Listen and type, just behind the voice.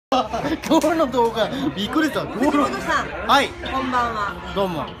今日の動画びっくりした。藤本さん、はい、こんばんは。どう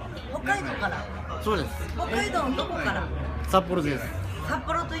も。北海道から。そうです。北海道のどこから？札幌です。札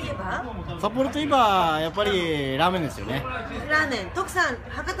幌といえば？札幌といえばやっぱりラーメンですよね。ラーメン。徳さん、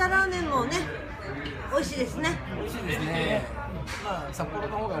博多ラーメンもね、美味しいですね。美味しいですね。まあ札幌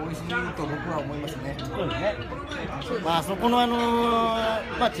の方が美味しいと僕は思いますね。そうですね。まあそこの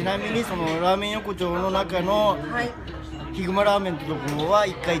まあちなみにそのラーメン横丁の中のはい。ヒグマラーメンってところは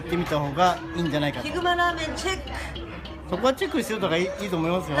一回行ってみた方がいいんじゃないかと。ヒグマラーメンチェック。そこはチェックしておいた方がいいと思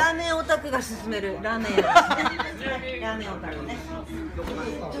いますよ。ラーメンオタクが勧めるラーメン屋ですね。ラーメンオタクね。お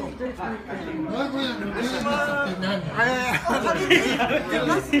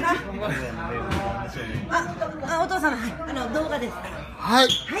父様、動画です。はい。は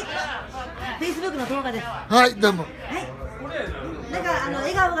い。Facebook の動画です。はい、どうも。はい。なんか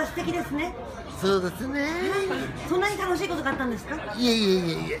笑顔が素敵ですね。そうですね。そんなに楽しいことがあったんですか？いえいえい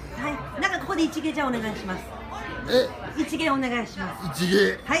えいえ。はい。なんかここで一芸じゃお願いします。一芸お願いします。一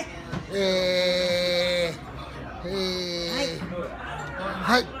芸。はい。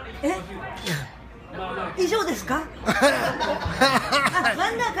はい。以上ですか？ワ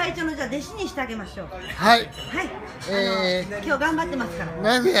ンダー会長のじゃあ弟子にしてあげましょう。はい。はい。今日頑張ってますから。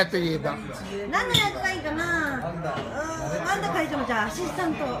名古屋といえば。何のやったらいいかな。ワンダー会長のじゃあアシスタ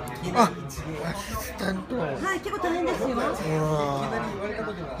ント。アシスタント。はい、結構大変ですよ。は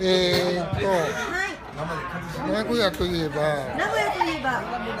い。名古屋といえば。名古屋といえば。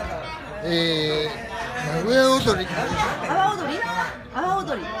名古屋踊り。阿波踊り？阿波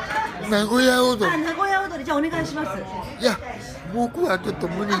踊り。名古屋踊り。名古屋踊り、じゃあお願いします。いや、僕はちょっと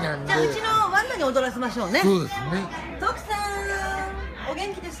無理なんで。じゃあうちのワンダに踊らせましょうね。そうですね。徳さん、お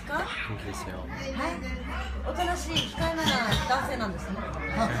元気ですか？元気ですよ。はい。おとなしい控えめな男性なんですね。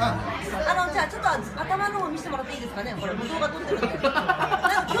じゃあちょっと頭の方見せてもらっていいですかね。これ動画撮ってるんで。なん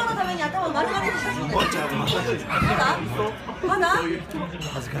か今日のために頭を丸々にしたそうです。まだ？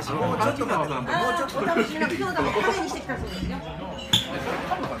恥ずかしい。もうちょっと待って。お楽しみな今日のために影にしてきたそうですよ。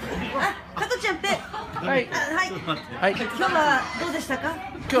加トちゃんペ。はい。はい。今日はどうでしたか？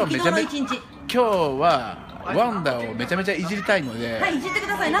今日めちゃめ昨日の一日。今日はワンダをめちゃめちゃいじりたいので、はい、いじってく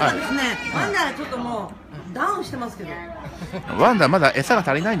ださい。なんかですね、ワンダーちょっともうダウンしてますけど。ワンダまだ餌が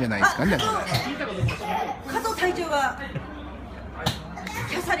足りないんじゃないですかね。加藤隊長が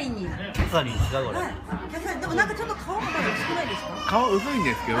キャサリンに。キャサリンですかこれ。はい。キャサリンでもなんかちょっと顔がまだ薄くないですか？顔薄いん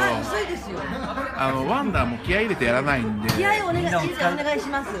ですけど、はい、薄いですよ。ワンダも気合い入れてやらないんで。気合いお願いし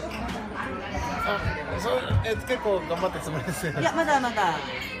ます。結構頑張ってつもりですよ。いやまだまだ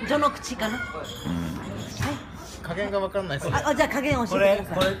序の口かな。加減がわかんないです。じゃあ加減教えてく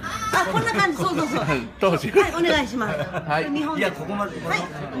ださい。こんな感じ、そう。当時。はい、お願いします。はい。日本で。いやここまで。はい、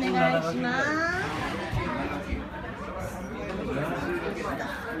お願いします。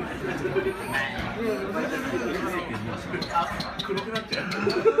黒くなっちゃう。